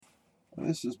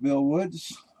This is Bill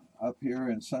Woods up here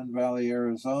in Sun Valley,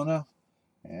 Arizona,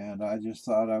 and I just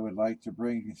thought I would like to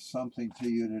bring something to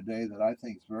you today that I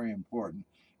think is very important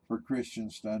for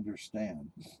Christians to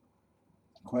understand.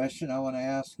 The question I want to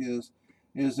ask is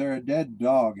there a dead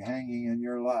dog hanging in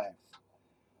your life?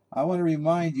 I want to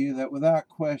remind you that without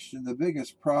question, the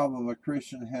biggest problem a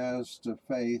Christian has to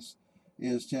face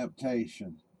is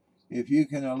temptation. If you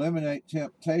can eliminate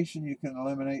temptation, you can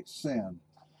eliminate sin.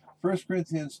 1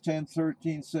 Corinthians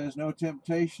 10:13 says, "No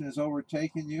temptation has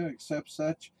overtaken you except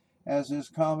such as is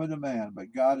common to man.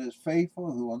 But God is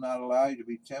faithful, who will not allow you to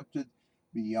be tempted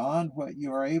beyond what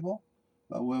you are able,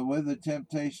 but will with the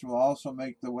temptation will also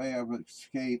make the way of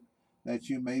escape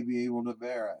that you may be able to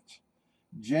bear it."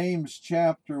 James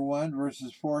chapter 1,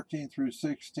 verses 14 through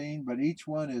 16, "But each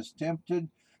one is tempted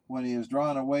when he is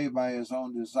drawn away by his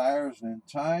own desires and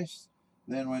enticed.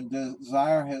 Then when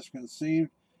desire has conceived,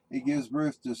 it gives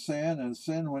birth to sin, and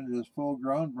sin, when it is full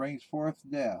grown, brings forth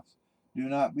death. Do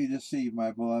not be deceived,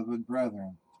 my beloved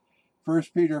brethren."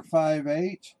 1 Peter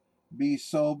 5:8, "Be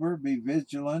sober, be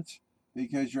vigilant,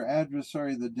 because your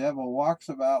adversary the devil walks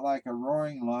about like a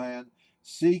roaring lion,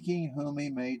 seeking whom he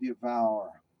may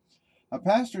devour." A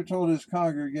pastor told his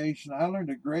congregation, "I learned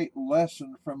a great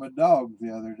lesson from a dog the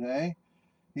other day."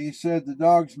 He said the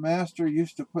dog's master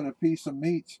used to put a piece of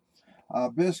meat, a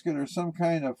biscuit, or some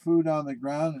kind of food on the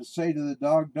ground and say to the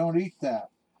dog, "Don't eat that."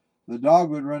 The dog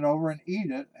would run over and eat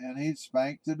it, and he'd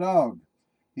spank the dog.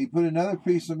 He put another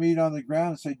piece of meat on the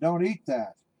ground and say, "Don't eat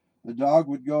that." The dog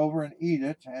would go over and eat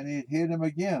it, and he'd hit him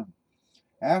again.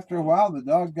 After a while, the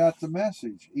dog got the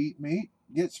message: eat meat,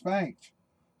 get spanked.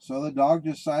 So the dog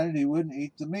decided he wouldn't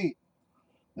eat the meat.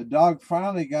 The dog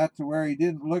finally got to where he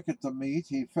didn't look at the meat.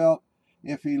 He felt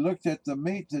if he looked at the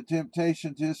meat, the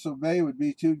temptation to disobey would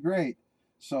be too great.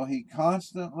 So he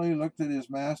constantly looked at his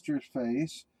master's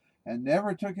face and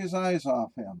never took his eyes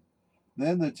off him.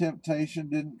 Then the temptation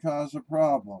didn't cause a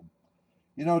problem.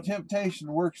 You know,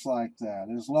 temptation works like that.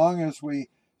 As long as we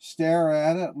stare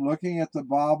at it, looking at the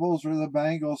baubles or the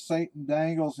bangles Satan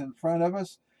dangles in front of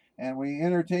us, and we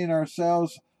entertain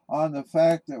ourselves on the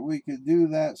fact that we could do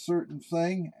that certain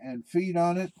thing and feed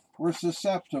on it, we're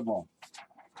susceptible.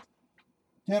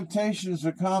 Temptation is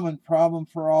a common problem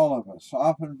for all of us.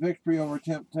 Often victory over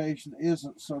temptation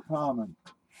isn't so common.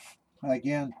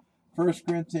 Again, 1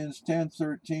 Corinthians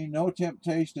 10:13, "No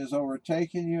temptation has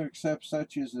overtaken you except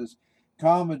such as is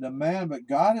common to man, but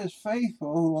God is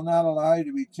faithful, who will not allow you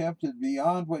to be tempted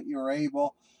beyond what you are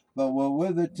able, but will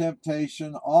with the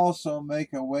temptation also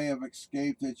make a way of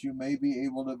escape that you may be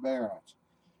able to bear it."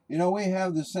 You know, we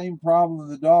have the same problem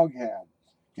the dog had.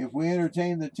 If we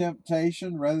entertain the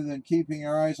temptation rather than keeping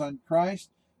our eyes on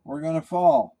Christ, we're going to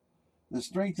fall. The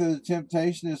strength of the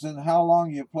temptation is in how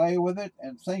long you play with it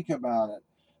and think about it.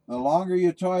 The longer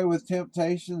you toy with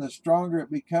temptation, the stronger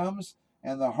it becomes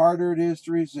and the harder it is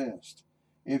to resist.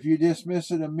 If you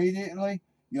dismiss it immediately,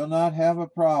 you'll not have a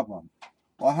problem.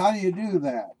 Well, how do you do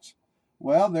that?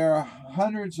 Well, there are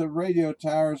hundreds of radio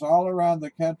towers all around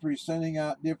the country sending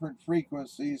out different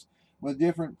frequencies with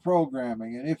different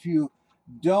programming. And if you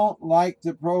don't like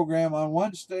the program on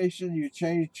one station, you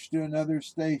change to another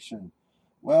station.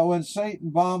 Well, when Satan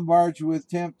bombards you with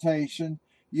temptation,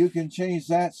 you can change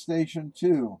that station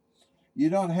too. You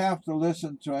don't have to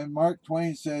listen to him. Mark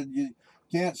Twain said you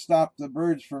can't stop the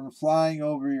birds from flying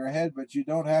over your head, but you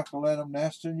don't have to let them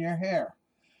nest in your hair.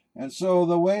 And so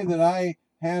the way that I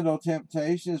handle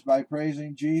temptation is by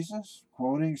praising Jesus,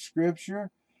 quoting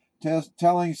scripture,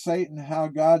 telling Satan how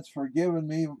God's forgiven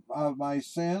me of my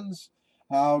sins,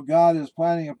 how God is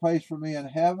planning a place for me in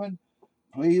heaven,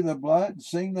 plead the blood,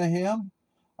 sing the hymn,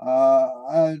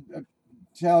 I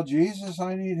tell Jesus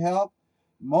I need help.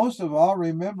 Most of all,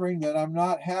 remembering that I'm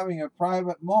not having a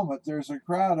private moment. There's a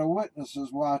crowd of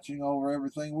witnesses watching over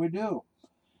everything we do.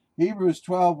 Hebrews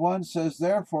 12:1 says,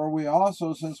 "Therefore we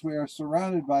also, since we are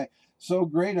surrounded by so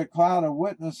great a cloud of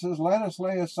witnesses, let us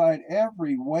lay aside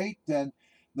every weight and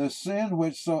the sin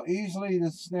which so easily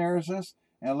ensnares us,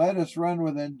 and let us run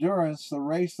with endurance the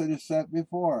race that is set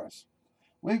before us."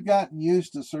 We've gotten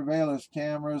used to surveillance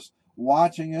cameras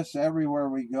watching us everywhere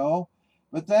we go,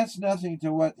 but that's nothing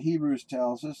to what Hebrews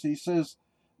tells us. He says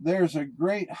there's a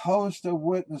great host of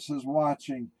witnesses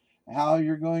watching how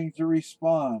you're going to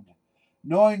respond.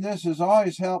 Knowing this has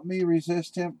always helped me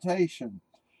resist temptation.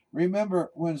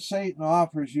 Remember, when Satan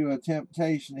offers you a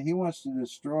temptation, he wants to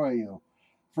destroy you.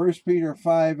 1 Peter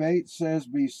 5:8 says,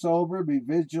 "Be sober, be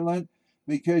vigilant,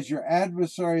 because your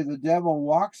adversary the devil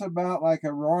walks about like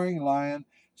a roaring lion,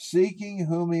 seeking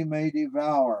whom he may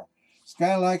devour." It's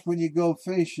kind of like when you go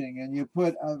fishing and you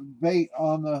put a bait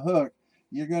on the hook.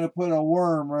 you're going to put a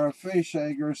worm or a fish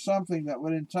egg or something that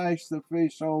would entice the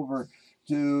fish over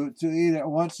to eat it.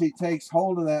 Once he takes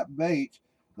hold of that bait,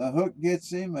 the hook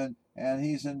gets him, and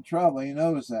he's in trouble. He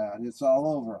knows that. It's all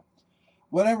over.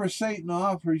 Whatever Satan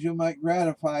offers you might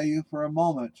gratify you for a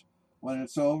moment. When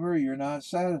it's over, you're not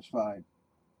satisfied.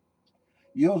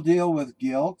 You'll deal with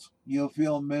guilt. You'll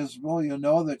feel miserable. You'll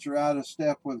know that you're out of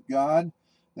step with God,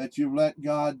 that you've let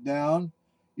God down.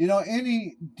 You know,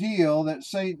 any deal that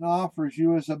Satan offers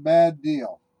you is a bad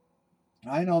deal.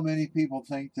 I know many people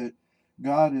think that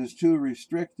God is too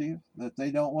restrictive, that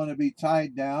they don't want to be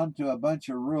tied down to a bunch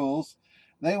of rules.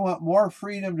 They want more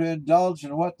freedom to indulge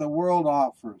in what the world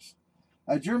offers.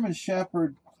 A German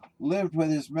shepherd lived with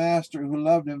his master, who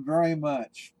loved him very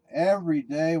much. Every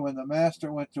day when the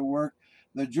master went to work,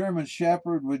 the German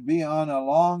shepherd would be on a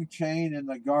long chain in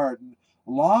the garden,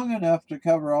 long enough to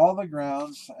cover all the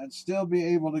grounds and still be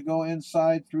able to go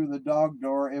inside through the dog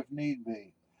door if need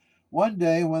be. One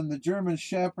day, when the German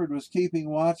shepherd was keeping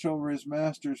watch over his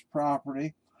master's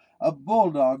property, a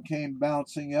bulldog came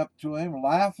bouncing up to him,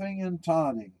 laughing and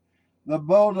taunting. The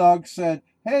bulldog said,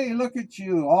 "Hey, look at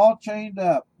you, all chained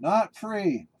up, not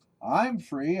free. I'm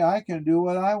free. I can do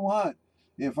what I want.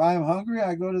 If I'm hungry,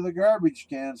 I go to the garbage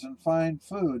cans and find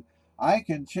food. I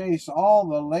can chase all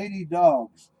the lady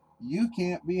dogs. You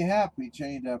can't be happy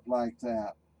chained up like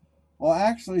that." "Well,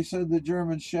 actually," said the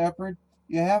German shepherd,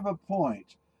 "you have a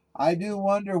point. I do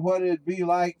wonder what it'd be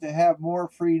like to have more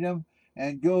freedom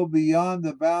and go beyond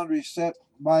the boundaries set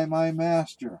by my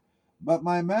master. But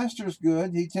my master's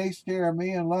good. He takes care of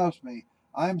me and loves me.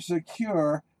 I'm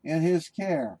secure in his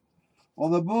care." Well,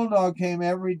 the bulldog came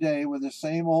every day with the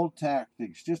same old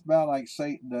tactics, just about like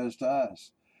Satan does to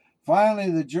us. Finally,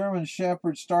 the German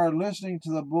shepherd started listening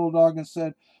to the bulldog and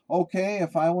said, "Okay,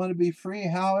 if I want to be free,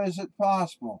 how is it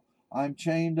possible? I'm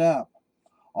chained up."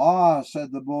 "Ah,"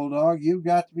 said the bulldog, "you've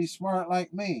got to be smart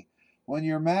like me. When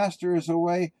your master is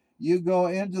away, you go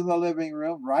into the living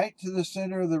room, right to the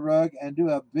center of the rug, and do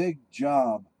a big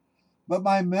job." "But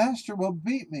my master will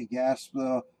beat me," gasped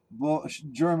the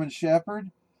German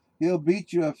shepherd. "He'll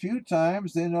beat you a few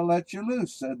times, then he'll let you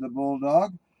loose," said the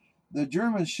bulldog. The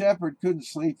German shepherd couldn't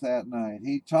sleep that night.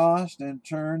 He tossed and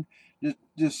turned,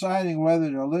 deciding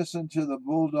whether to listen to the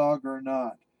bulldog or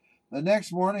not. The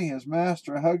next morning his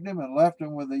master hugged him and left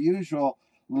him with the usual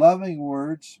loving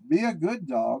words, "Be a good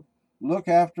dog. Look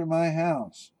after my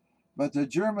house." But the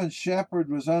German shepherd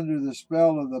was under the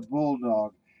spell of the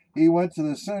bulldog. He went to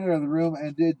the center of the room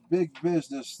and did big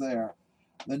business there.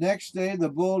 The next day the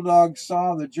bulldog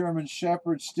saw the German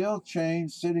shepherd still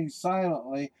chained, sitting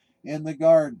silently in the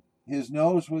garden. His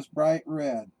nose was bright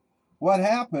red. "What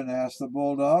happened?" asked the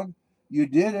bulldog. "You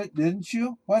did it, didn't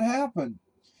you? What happened?"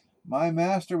 "My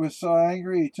master was so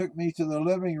angry he took me to the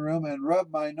living room and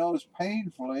rubbed my nose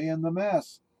painfully in the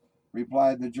mess,"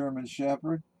 replied the German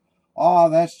shepherd. "Ah,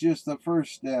 that's just the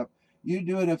first step. You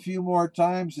do it a few more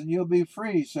times and you'll be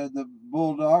free," said the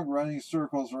bulldog, running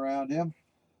circles around him.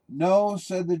 "No,"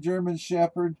 said the German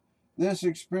shepherd. "This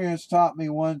experience taught me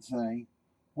one thing."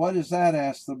 "What is that?"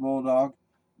 asked the bulldog.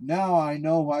 "Now I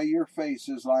know why your face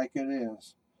is like it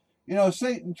is." You know,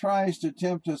 Satan tries to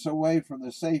tempt us away from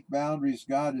the safe boundaries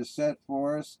God has set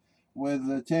for us with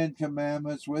the Ten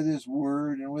Commandments, with His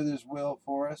Word, and with His will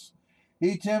for us.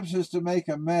 He tempts us to make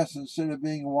a mess instead of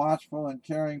being watchful and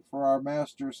caring for our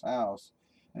Master's house.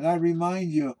 And I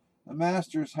remind you, the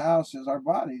Master's house is our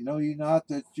body. Know ye not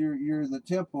that you're the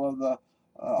temple of the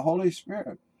Holy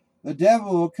Spirit? The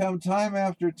devil will come time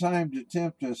after time to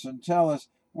tempt us and tell us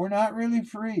we're not really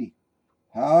free.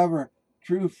 However,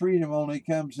 true freedom only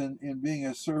comes in being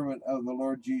a servant of the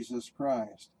Lord Jesus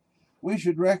Christ. We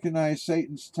should recognize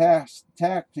Satan's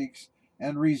tactics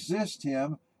and resist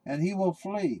him, and he will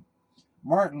flee.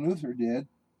 Martin Luther did.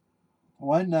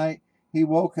 One night he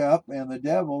woke up and the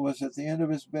devil was at the end of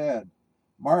his bed.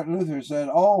 Martin Luther said,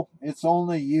 "Oh, it's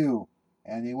only you,"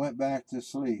 and he went back to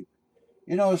sleep.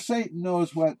 You know, Satan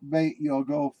knows what bait you'll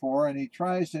go for, and he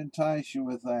tries to entice you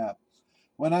with that.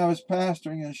 When I was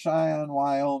pastoring in Cheyenne,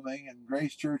 Wyoming, and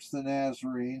Grace Church the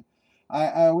Nazarene,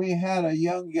 we had a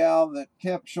young gal that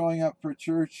kept showing up for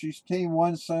church. She came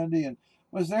one Sunday and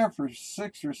was there for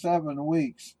 6 or 7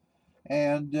 weeks.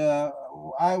 And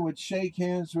I would shake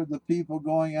hands with the people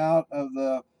going out of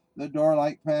the door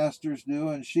like pastors do,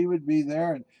 and she would be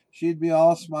there, and she'd be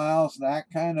all smiles and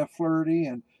act kind of flirty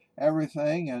and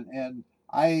everything. And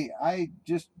I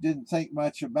just didn't think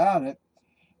much about it.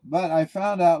 But I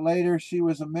found out later she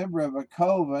was a member of a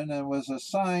coven and was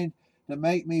assigned to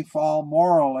make me fall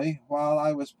morally while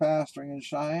I was pastoring in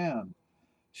Cheyenne.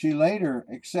 She later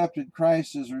accepted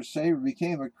Christ as her Savior,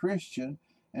 became a Christian,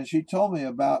 And she told me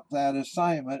about that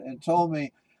assignment and told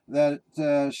me that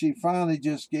she finally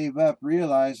just gave up,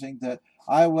 realizing that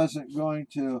I wasn't going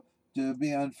to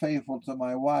be unfaithful to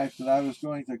my wife, that I was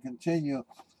going to continue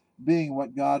being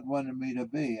what God wanted me to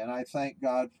be. And I thank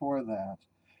God for that.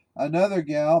 Another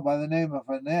gal by the name of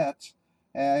Annette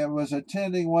was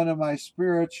attending one of my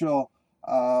spiritual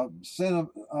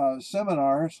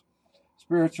seminars,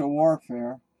 spiritual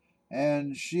warfare,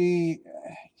 and she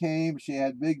came. She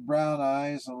had big brown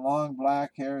eyes and long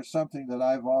black hair, something that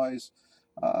I've always,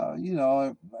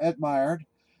 admired.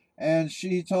 And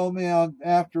she told me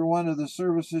after one of the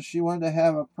services she wanted to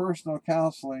have a personal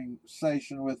counseling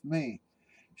session with me.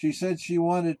 She said she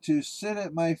wanted to sit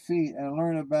at my feet and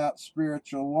learn about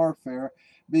spiritual warfare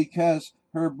because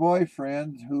her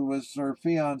boyfriend, who was her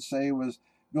fiance, was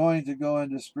going to go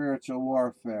into spiritual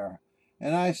warfare.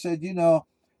 And I said,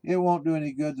 it won't do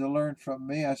any good to learn from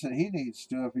me. I said, he needs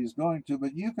to if he's going to,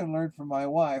 but you can learn from my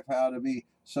wife how to be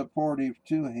supportive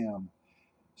to him.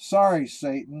 Sorry,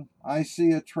 Satan, I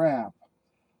see a trap.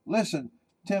 Listen,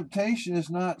 temptation is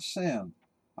not sin.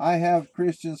 I have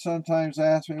Christians sometimes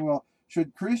ask me, well,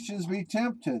 should Christians be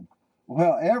tempted?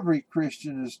 Well, every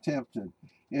Christian is tempted.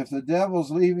 If the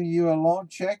devil's leaving you alone,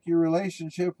 check your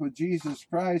relationship with Jesus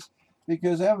Christ,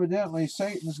 because evidently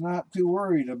Satan's not too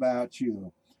worried about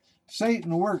you.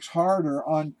 Satan works harder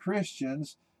on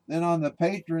Christians than on the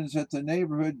patrons at the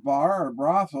neighborhood bar or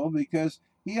brothel because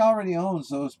he already owns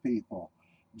those people.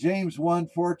 James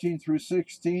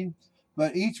 1:14-16,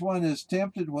 but each one is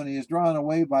tempted when he is drawn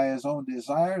away by his own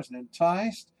desires and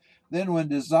enticed. Then when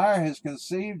desire has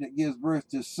conceived, it gives birth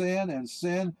to sin, and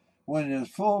sin, when it is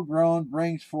full grown,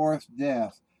 brings forth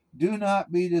death. Do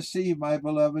not be deceived, my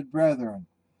beloved brethren.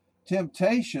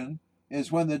 Temptation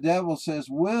is when the devil says,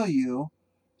 will you?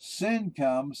 Sin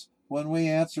comes when we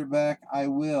answer back, I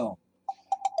will.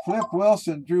 Flip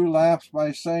Wilson drew laughs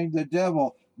by saying, the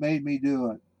devil made me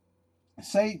do it.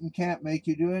 Satan can't make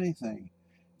you do anything.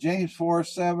 James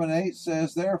 4:7-8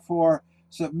 says, therefore,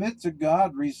 submit to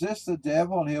God, resist the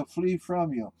devil, and he'll flee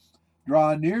from you.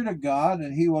 Draw near to God,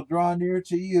 and he will draw near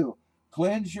to you.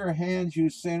 Cleanse your hands, you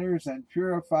sinners, and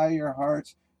purify your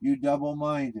hearts, you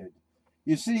double-minded.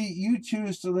 You see, you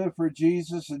choose to live for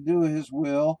Jesus and do his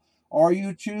will, or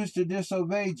you choose to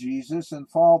disobey Jesus and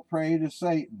fall prey to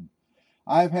Satan.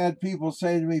 I've had people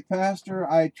say to me,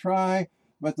 Pastor, I try,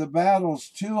 but the battle's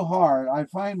too hard. I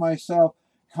find myself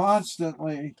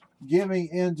constantly giving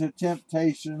in to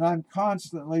temptation, and I'm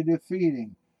constantly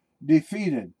defeated.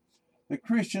 The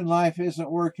Christian life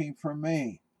isn't working for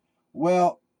me.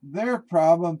 Well, their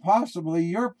problem, possibly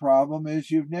your problem,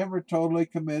 is you've never totally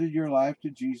committed your life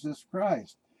to Jesus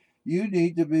Christ. You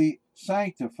need to be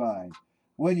sanctified.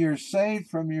 When you're saved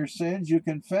from your sins, you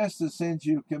confess the sins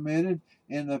you've committed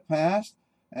in the past,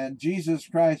 and Jesus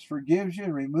Christ forgives you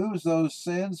and removes those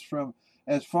sins from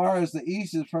as far as the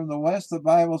east is from the west. The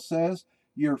Bible says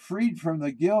you're freed from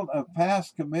the guilt of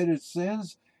past committed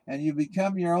sins, and you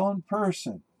become your own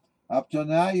person. Up till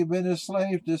now, you've been a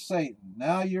slave to Satan.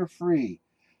 Now you're free.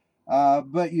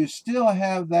 But you still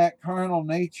have that carnal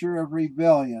nature of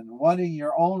rebellion, wanting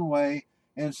your own way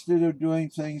instead of doing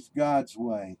things God's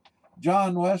way.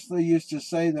 John Wesley used to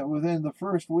say that within the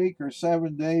first week or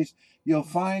 7 days, you'll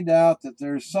find out that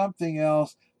there's something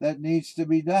else that needs to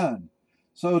be done.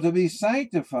 So to be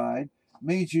sanctified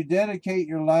means you dedicate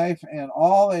your life and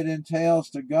all it entails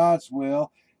to God's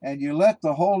will, and you let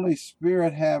the Holy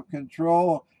Spirit have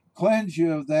control, cleanse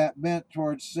you of that bent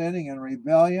towards sinning and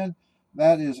rebellion.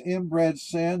 That is inbred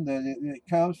sin, that it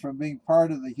comes from being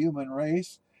part of the human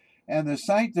race. And the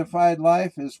sanctified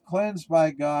life is cleansed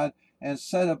by God and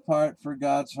set apart for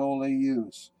God's holy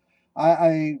use.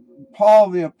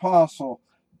 Paul the Apostle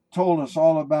told us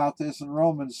all about this in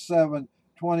Romans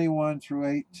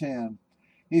 7:21-8:10.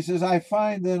 He says, I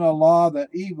find then a law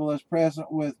that evil is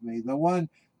present with me, the one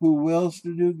who wills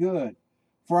to do good.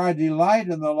 For I delight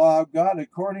in the law of God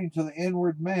according to the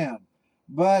inward man.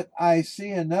 But I see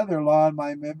another law in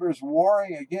my members,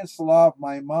 warring against the law of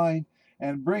my mind,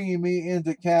 and bringing me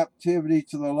into captivity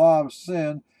to the law of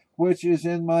sin, which is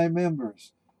in my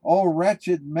members. O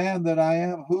wretched man that I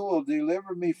am, who will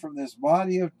deliver me from this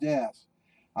body of death?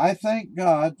 I thank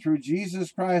God through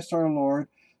Jesus Christ our Lord.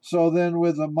 So then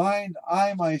with the mind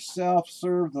I myself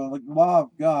serve the law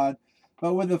of God,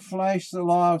 but with the flesh the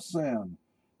law of sin.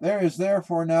 There is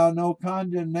therefore now no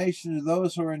condemnation to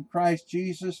those who are in Christ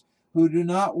Jesus, who do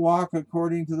not walk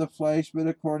according to the flesh, but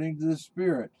according to the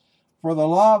Spirit. For the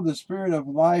law of the Spirit of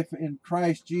life in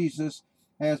Christ Jesus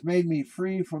has made me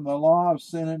free from the law of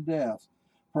sin and death.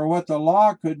 For what the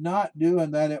law could not do,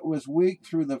 in that it was weak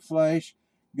through the flesh,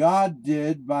 God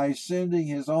did by sending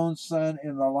his own Son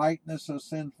in the likeness of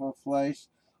sinful flesh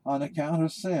on account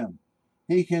of sin.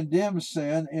 He condemned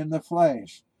sin in the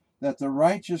flesh, that the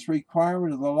righteous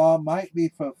requirement of the law might be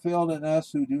fulfilled in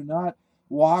us who do not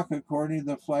walk according to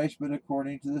the flesh, but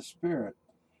according to the Spirit.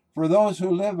 For those who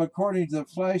live according to the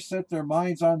flesh set their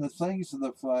minds on the things of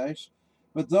the flesh,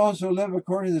 but those who live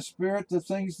according to the Spirit, the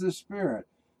things of the Spirit.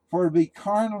 For to be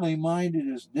carnally minded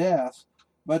is death,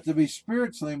 but to be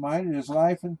spiritually minded is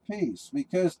life and peace,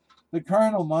 because the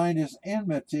carnal mind is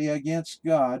enmity against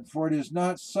God, for it is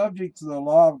not subject to the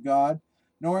law of God,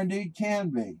 nor indeed can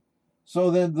be. So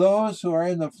then those who are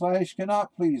in the flesh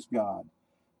cannot please God.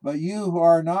 But you who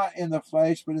are not in the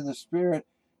flesh, but in the Spirit,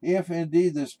 if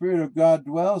indeed the Spirit of God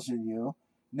dwells in you.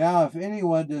 Now if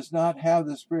anyone does not have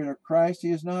the Spirit of Christ,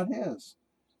 he is not his.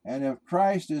 And if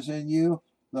Christ is in you,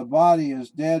 the body is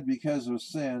dead because of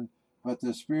sin, but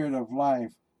the Spirit of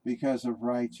life because of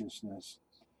righteousness.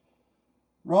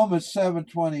 Romans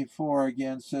 7:24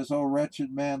 again says, O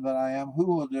wretched man that I am,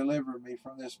 who will deliver me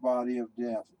from this body of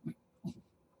death?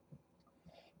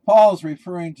 Paul's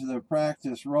referring to the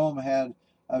practice Rome had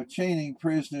of chaining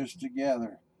prisoners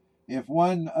together. If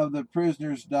one of the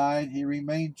prisoners died, he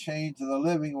remained chained to the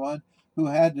living one, who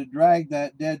had to drag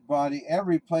that dead body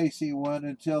every place he went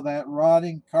until that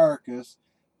rotting carcass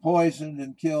poisoned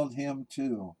and killed him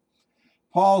too.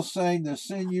 Paul's saying the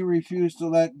sin you refuse to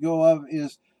let go of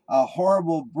is a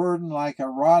horrible burden like a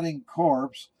rotting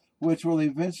corpse, which will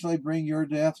eventually bring your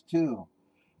death too.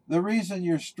 The reason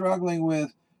you're struggling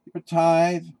with your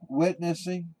tithe,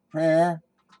 witnessing, prayer,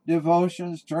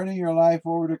 devotions, turning your life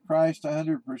over to Christ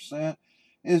 100%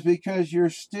 is because you're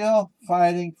still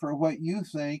fighting for what you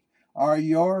think are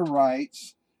your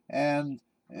rights, and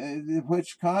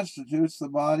which constitutes the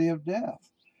body of death.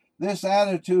 This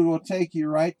attitude will take you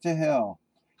right to hell.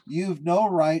 You've no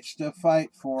rights to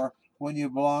fight for when you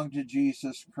belong to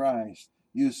Jesus Christ.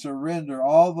 You surrender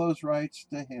all those rights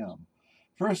to him.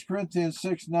 1 Corinthians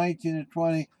 6:19 and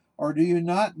 20, or do you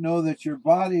not know that your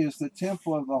body is the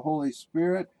temple of the Holy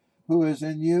Spirit, who is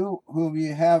in you, whom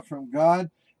you have from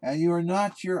God, and you are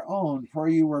not your own, for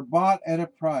you were bought at a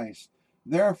price.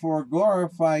 Therefore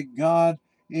glorify God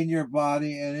in your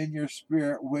body and in your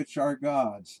spirit, which are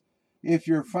God's. If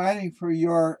you're fighting for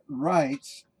your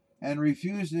rights and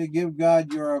refusing to give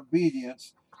God your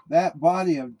obedience, that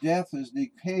body of death is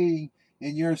decaying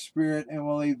in your spirit and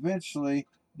will eventually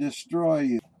destroy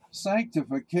you.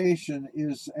 Sanctification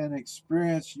is an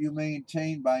experience you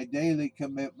maintain by daily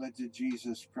commitment to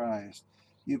Jesus Christ.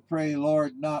 You pray,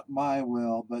 Lord, not my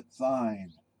will, but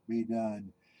thine be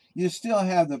done. You still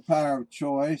have the power of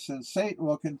choice, and Satan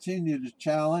will continue to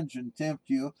challenge and tempt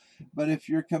you, but if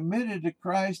you're committed to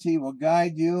Christ, he will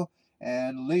guide you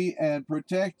and lead and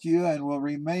protect you, and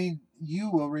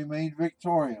you will remain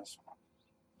victorious.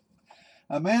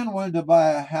 A man wanted to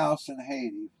buy a house in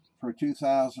Haiti for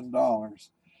 $2,000.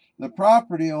 The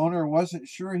property owner wasn't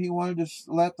sure he wanted to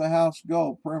let the house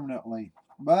go permanently,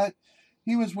 but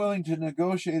he was willing to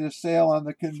negotiate a sale on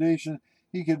the condition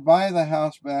he could buy the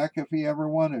house back if he ever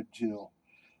wanted to.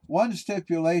 One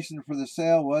stipulation for the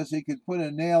sale was he could put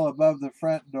a nail above the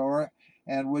front door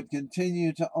and would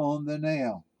continue to own the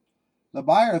nail. The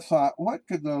buyer thought, what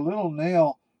could the little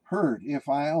nail hurt if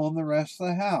I own the rest of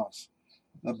the house?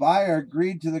 The buyer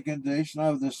agreed to the condition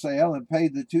of the sale and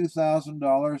paid the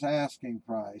 $2,000 asking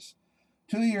price.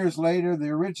 2 years later, the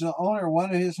original owner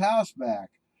wanted his house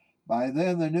back. By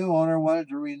then, the new owner wanted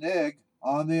to renege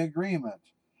on the agreement.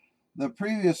 The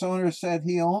previous owner said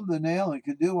he owned the nail and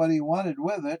could do what he wanted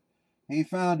with it. He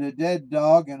found a dead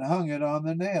dog and hung it on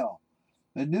the nail.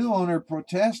 The new owner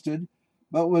protested,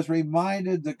 but was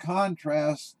reminded the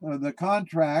contract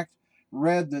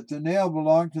read that the nail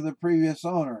belonged to the previous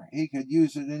owner. He could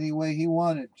use it any way he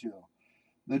wanted to.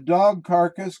 The dog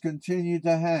carcass continued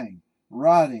to hang,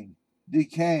 rotting,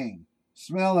 decaying,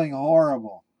 smelling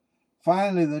horrible.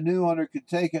 Finally, the new owner could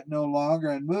take it no longer,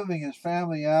 and moving his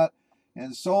family out,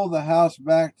 and sold the house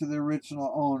back to the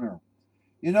original owner.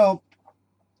 You know,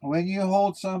 when you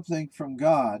hold something from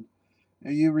God,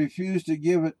 and you refuse to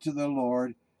give it to the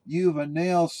Lord, you've a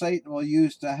nail Satan will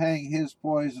use to hang his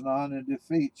poison on and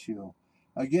defeat you.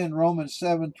 Again, Romans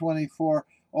 7:24,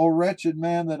 O wretched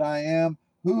man that I am,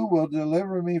 who will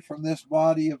deliver me from this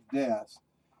body of death?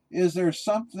 Is there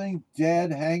something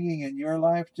dead hanging in your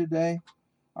life today?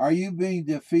 Are you being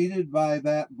defeated by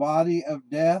that body of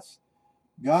death?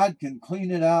 God can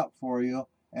clean it out for you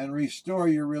and restore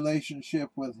your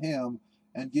relationship with him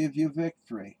and give you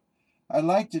victory. I'd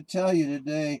like to tell you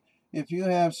today, if you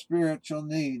have spiritual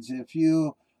needs, if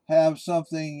you have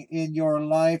something in your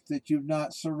life that you've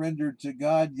not surrendered to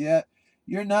God yet,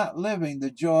 you're not living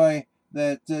the joy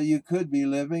that you could be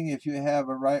living if you have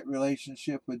a right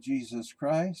relationship with Jesus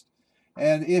Christ.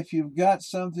 And if you've got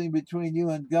something between you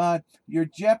and God, you're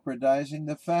jeopardizing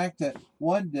the fact that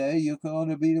one day you're going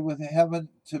to be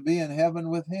in heaven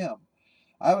with Him.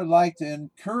 I would like to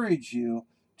encourage you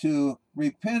to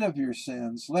repent of your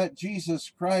sins. Let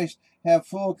Jesus Christ have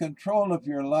full control of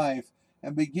your life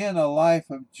and begin a life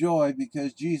of joy,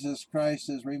 because Jesus Christ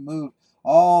has removed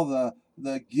all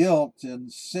the guilt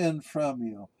and sin from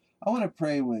you. I want to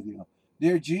pray with you.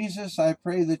 Dear Jesus, I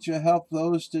pray that you help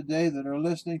those today that are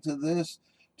listening to this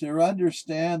to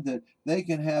understand that they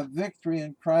can have victory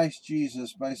in Christ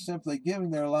Jesus by simply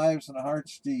giving their lives and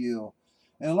hearts to you.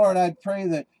 And Lord, I pray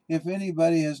that if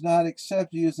anybody has not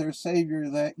accepted you as their Savior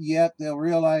that yet, they'll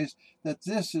realize that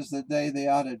this is the day they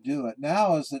ought to do it.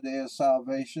 Now is the day of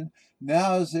salvation.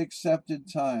 Now is the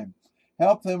accepted time.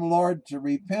 Help them, Lord, to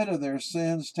repent of their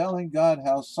sins, telling God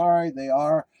how sorry they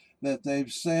are that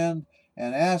they've sinned,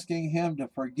 and asking Him to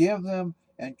forgive them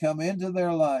and come into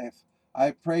their life.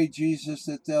 I pray, Jesus,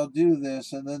 that they'll do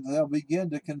this, and then they'll begin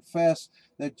to confess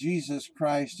that Jesus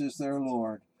Christ is their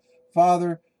Lord.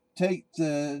 Father, take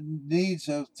the needs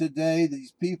of today,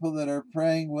 these people that are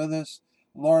praying with us.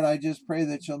 Lord, I just pray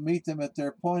that you'll meet them at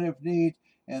their point of need,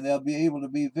 and they'll be able to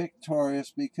be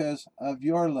victorious because of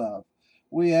your love.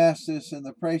 We ask this in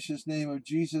the precious name of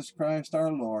Jesus Christ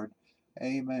our Lord.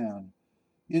 Amen.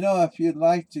 You know, if you'd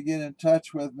like to get in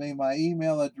touch with me, my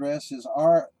email address is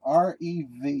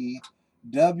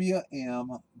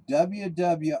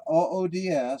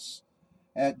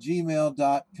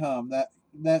revwwoods@gmail.com.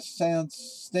 That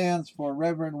stands for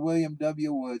Reverend William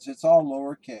W. Woods. It's all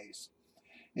lowercase.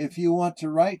 If you want to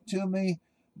write to me,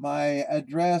 my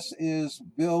address is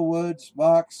Bill Woods,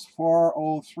 Box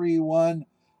 4031,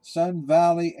 Sun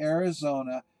Valley,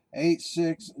 Arizona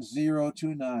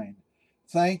 86029.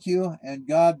 Thank you, and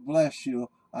God bless you.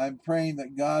 I'm praying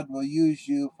that God will use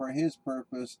you for His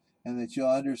purpose and that you'll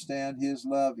understand His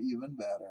love even better.